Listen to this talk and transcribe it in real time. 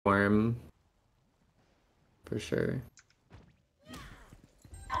farm for sure.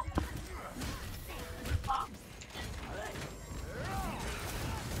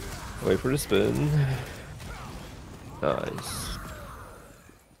 Wait for the spin. Nice.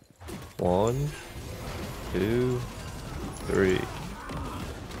 1, 2, 3.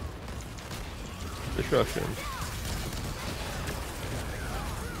 Destruction.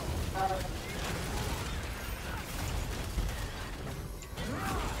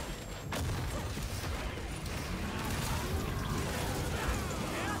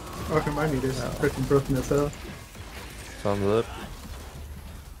 Okay, my meter's freaking broken as hell. Thumbs up.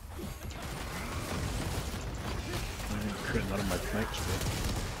 Out of my flanks,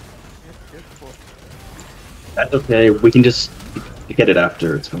 That's okay. We can just get it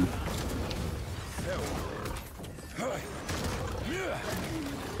after it's fine.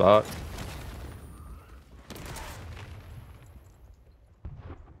 Spot.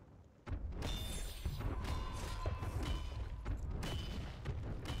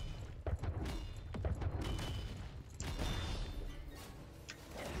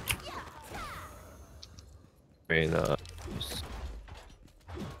 Very nice.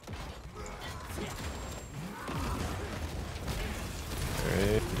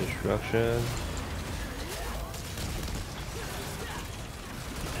 Alright, destruction.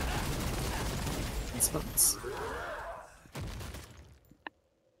 Spots.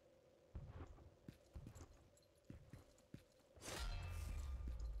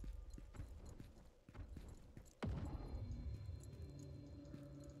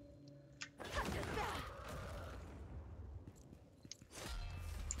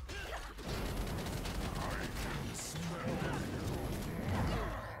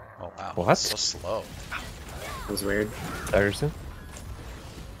 Oh wow. What? So slow. That was weird. Daggerson.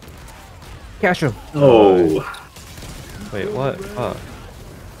 Catch him. Oh, Wait, what? Fuck.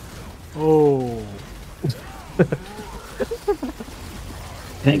 Oh.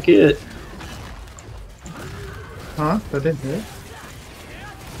 can't get. Huh? That didn't hit?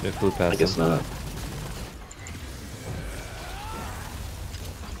 It flew past I guess him. not.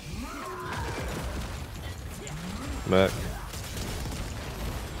 Back.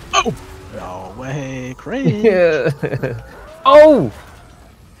 No way, crazy. Yeah. Oh!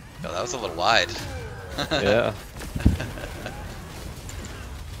 Oh, that was a little wide. Yeah.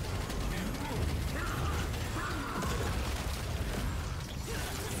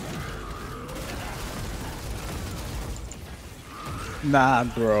 Nah,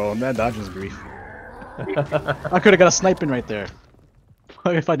 bro, that dodge was grief. I could have got a sniping right there.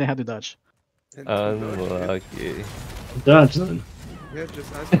 If I didn't have to dodge. Unlucky. Dodge then. Yeah,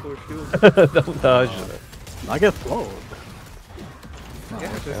 just ask for shield. Don't dodge it. I get flowed.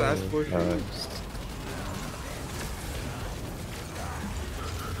 Yeah, just ask for shield. Nice.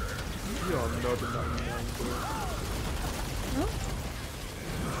 You are not the 99, bro.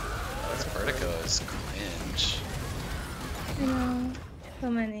 This vertigo is cringe. I know. So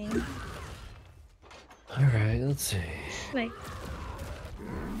many. Alright, let's see. Like,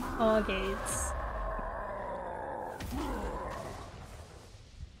 all gates.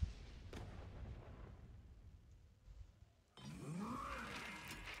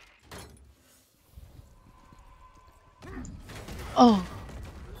 Oh.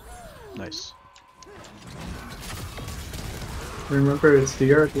 Nice. Remember, it's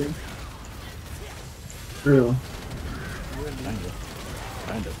DR game. Real. Kinda.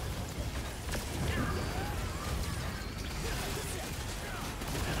 Kinda.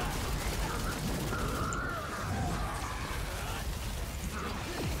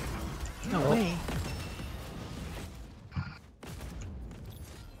 No way.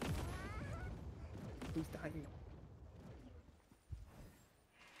 Who's dying?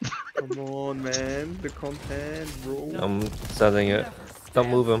 Come on, man. The content, bro. I'm setting it. Don't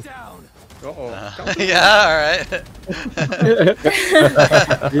move him. Uh-oh. Yeah, alright.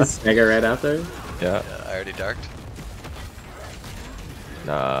 Just snagger right out there. Yeah. Yeah, I already darked.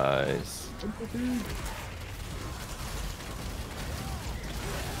 Nice.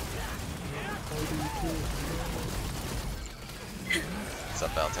 What's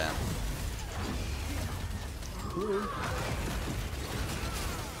up, Valtan?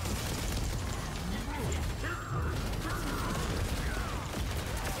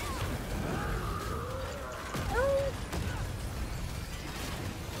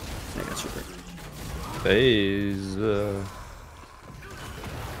 I got you. Phase.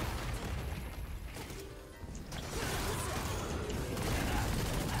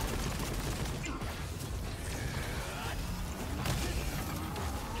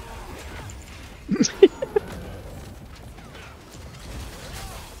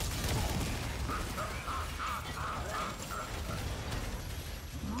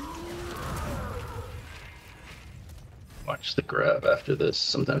 Just the grab after this.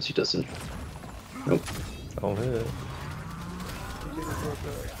 Sometimes he doesn't. Nope. Don't hit.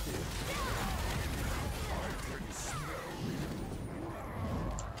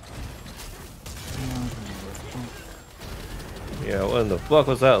 Yeah, what in the fuck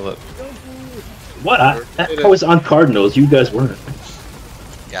was that look? What? I was on Cardinals. You guys weren't.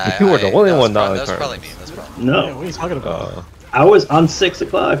 Yeah, You were the only that was one not on That was probably cards. me. That's probably. No. Yeah, what are you talking about? I was on 6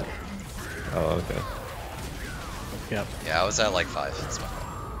 o'clock. Oh, okay. Yep. Yeah, I was at like 5. That's my fault.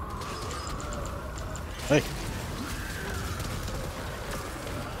 Hey.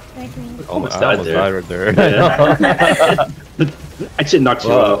 Thank me. Almost I died almost there. died right there. Yeah. Actually knocked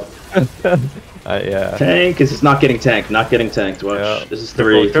you Wow. off. Yeah. Tank is not getting tanked. Not getting tanked. Watch. Yeah. This is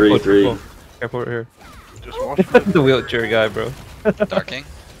 3, 3, 3. Careful right here. Just watch the The wheelchair guy, bro. Darking.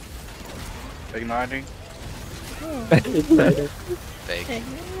 igniting. Fake. Thank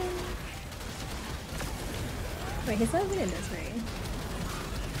me. Wait, he's not winning this ring.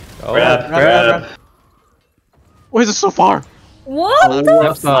 Oh, Grab, grab. Why is it so far? What? Oh the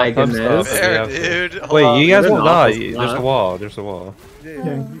Thumb stop, my thumb stop. goodness. if we There, have to. dude. Hold Wait, on. you guys There's won't an die. awful There's a spot. wall. There's a wall. Yeah, Yeah.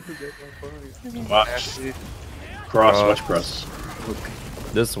 you could get one point. Watch. Nasty. Cross. Watch cross.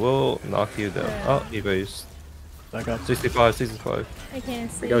 This will knock you down. Oh, he based. Back up. 65, 65. I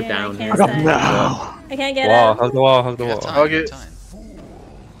can't see go it. down I here. can't Back up see. now. I can't get Wall, up. hug the wall, hug the You got wall. time. Hug You it. got time.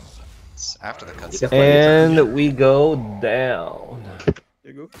 It's after the You cutscene. got plenty of time. And we go down.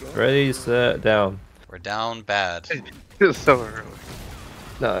 You go. Ready, set, down. We're down bad. It's so early.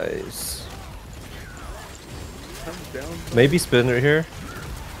 Nice. I'm down. Maybe spin right here.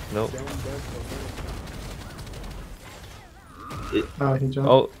 Nope. Down bad. Oh, he jumped.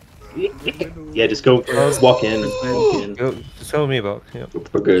 Oh, Yeah, just go. Walk in. Walk in. go, just tell me about.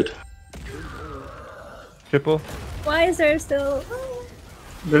 Yep. We're good. Triple. Why is there still? Oh,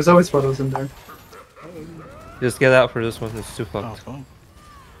 There's always photos in there. Just get out for this one. It's too Oh, fucked. fine.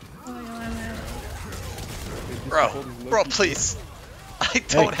 oh no, I'm Bro, please. I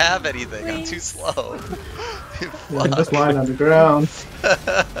don't have anything. I'm too slow. Yeah, just lying on the ground.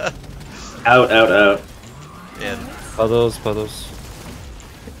 Out, out, out. In. Puddles, puddles.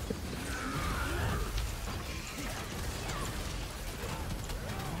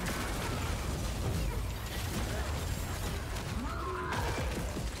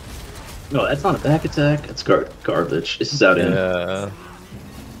 No, that's not a back attack. That's garbage. This is out in. Yeah.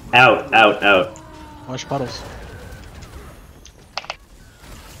 Out, out, out. Watch puddles.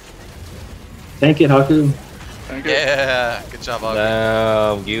 Tank it, Haku. Thank you. Yeah. Good job, Augie.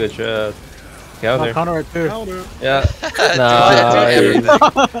 Damn, Giga Chad. Counter. Oh, counter right there. Counter. Yeah. Do Nah, everything.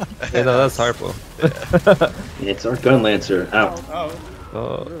 Yeah, no, that's Harpo. It's our gun lancer. Out. Oh.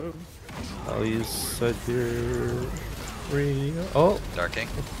 Oh, I'll use Siberia. Oh, Darking.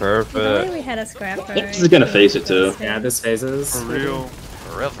 If only perfect. we had a scrapper. This is gonna face it too. Yeah, this phases. For real.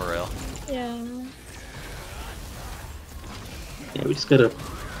 For real, for real. Yeah. Yeah, we just gotta.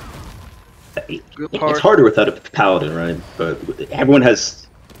 Good It's part. harder without a paladin, right? But everyone has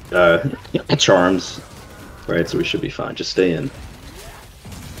charms, right? So we should be fine. Just stay in.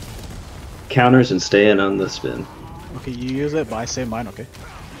 Counters and stay in on the spin. Okay, you use it, but I save mine, okay?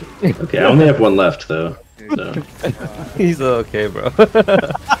 Okay, I only have one left though. So He's okay, bro.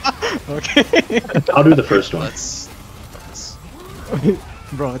 Okay. I'll do the first one. Let's. focus.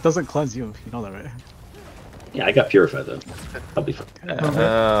 Bro, it doesn't cleanse you, you know that, right? Yeah, I got purified though. I'll be fine.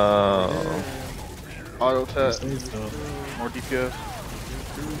 Oh. Auto tap. So, More DPS.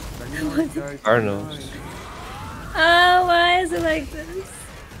 Cardinals. Oh, why is it like this?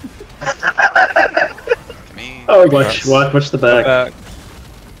 Come here. Oh, watch the back. Back.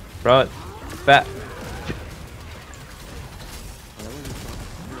 Front. Back.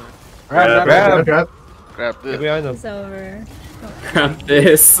 Grab, Grab. Grab. Grab Get this. behind them. It's over. Grab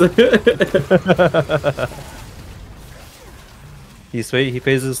this. He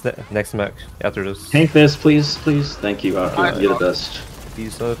phases next match after this. Tank this, please, please. Thank you, Haku. You're the best.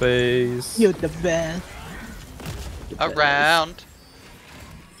 He's on the face. you're the best. Around.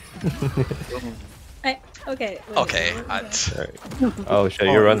 Okay. wait, Okay. wait, I, wait. Alright. Oh shit,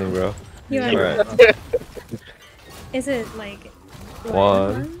 you're running, bro. You Alright. Is it like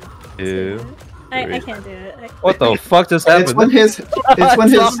One, two, I three. can't do it. What the fuck just It's when happened?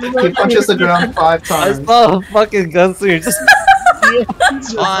 he punches the ground 5 I times. saw a fucking gunslinger just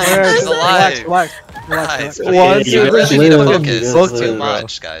it's fine. He's alive. Relax, Guys, relax. One, please. two, You really three, need to four, focus. focus, It's too bro.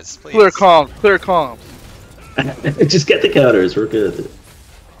 much, guys. Please. Clear calm. Clear calm. Just get the counters. We're good.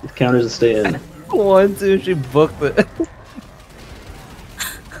 The counters and stay in. 1, 2, she booked it.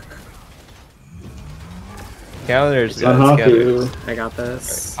 Counters, It's on guys, Haku. counters. I got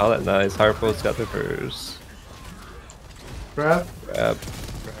this. Oh, that nice. Harpo's got the first. Grab. Grab.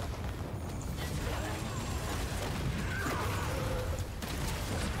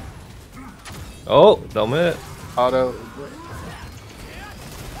 Oh, don't it. Auto.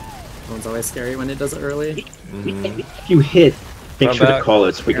 One's always scary when it does it early. If you hit, make Come sure back. to call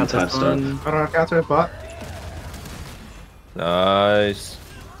it so we can Got time this stuff. one. I don't have counter, bot. Nice.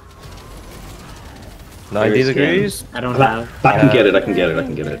 90 Very degrees? I don't I have. can get it, I can get it, I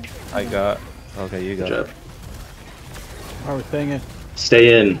can get it. I got. Okay, you Good got it. job. Oh, we're staying in.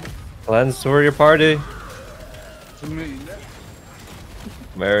 Stay in. Cleanse for your party.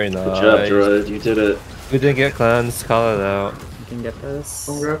 Very Good nice. job, Droid. You did it. We didn't get cleansed. Call it out. You can get this.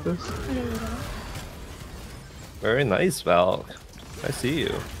 Don't grab this. Very nice, Val. I see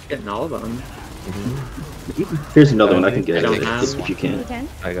you. Getting all of them. Here's another one I can get I don't if, have. if you can. You can?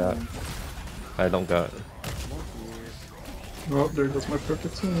 I got. I don't got. Oh, there goes my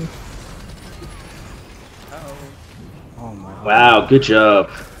perfect team. Oh my god. Wow, good job.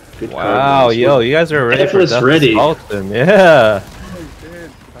 Good Wow, card, yo, you guys are ready for Everest Death ready. Valtan. Yeah.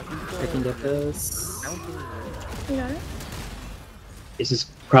 I can get this. You got it? This is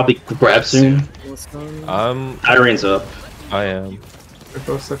probably grab soon. This one. Irene's up. I am.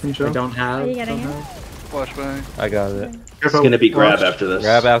 Careful, second I jump. don't have. Are you getting don't it? have. Flashbang. I got it. It's Careful, gonna be grab watch. after this.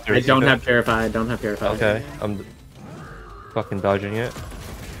 Grab after. I don't Zika. have purify. I don't have purify. Okay, I'm fucking dodging it.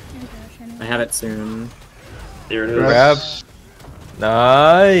 I have it soon. There it is. Grab.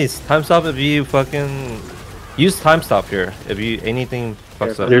 Nice. Time stop if you fucking use time stop here. If you anything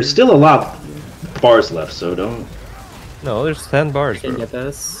fucks up. There's still a lot of bars left, so don't. No, there's 10 I bars, can bro. get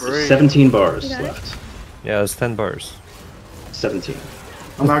this. There's 17 bars You got it? left. Yeah, there's 10 bars. 17.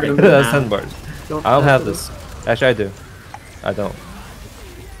 I'm not gonna do That's that. 10 bars. I don't have this. Actually, I do. I don't.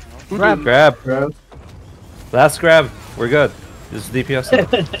 Grab. Grab. Grab. Last grab. We're good. This is DPS.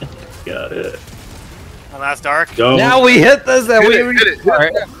 Got it. My last dark. Go. Now we hit this and we Hit it.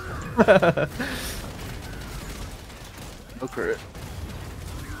 restart. Look for it.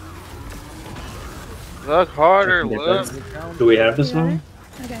 Look harder, I can get look. this. Do we have this You got one?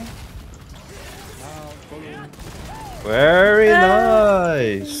 it? Okay. Very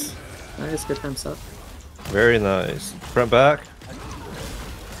nice. Nice, good time stop. Very nice. Front back.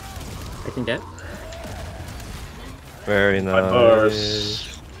 I can get. Very 5 nice.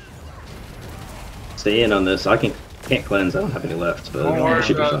 bars. Stay in on this. I can't cleanse. I don't have any left, but Don't I worry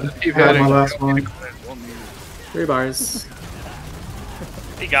should be about fine. it. Keep I have heading. my last one. 3 bars.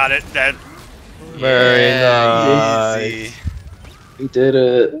 He got it. Dead. Very Yeah, nice. easy. We did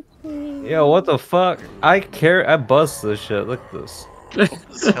it. Yo, what the fuck? I bust this shit. Look at this.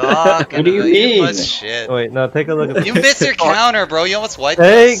 Talking What do you about- mean? must shit. Wait, no, take a look at You this. missed your counter, bro. You almost wiped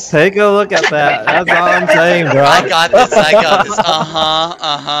Take us. a look at that. That's all I'm saying, bro. I got this. I got this.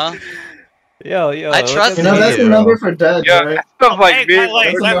 Uh-huh. Yo, I look trust at You know, that's you, the bro. number for dead, Yeah, right? stuff like Hey, me. wait,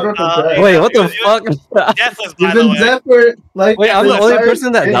 That's another for dead. Wait, what the It was- fuck? Deathless, You've by the been way. dead for, like, Wait, I'm the the only entire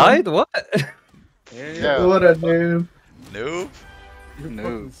person that game. died? What? Yeah. What a noob. Noob.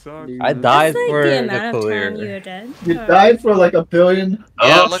 No. I died That's like for the the amount of time you clear. were dead. You Or- died for like 1 billion.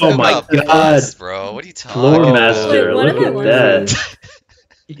 Yeah, Oh, look oh him my up. God. Yes, bro. What are you talking Floor about? master. Wait, what Look am I at wondering? that.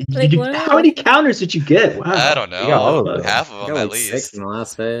 Like, what am I How many counters did you get? Wow. I don't You got all of know. them. Half I of got them at like 6 least. in the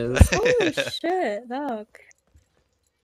last phase. Holy shit, Valk.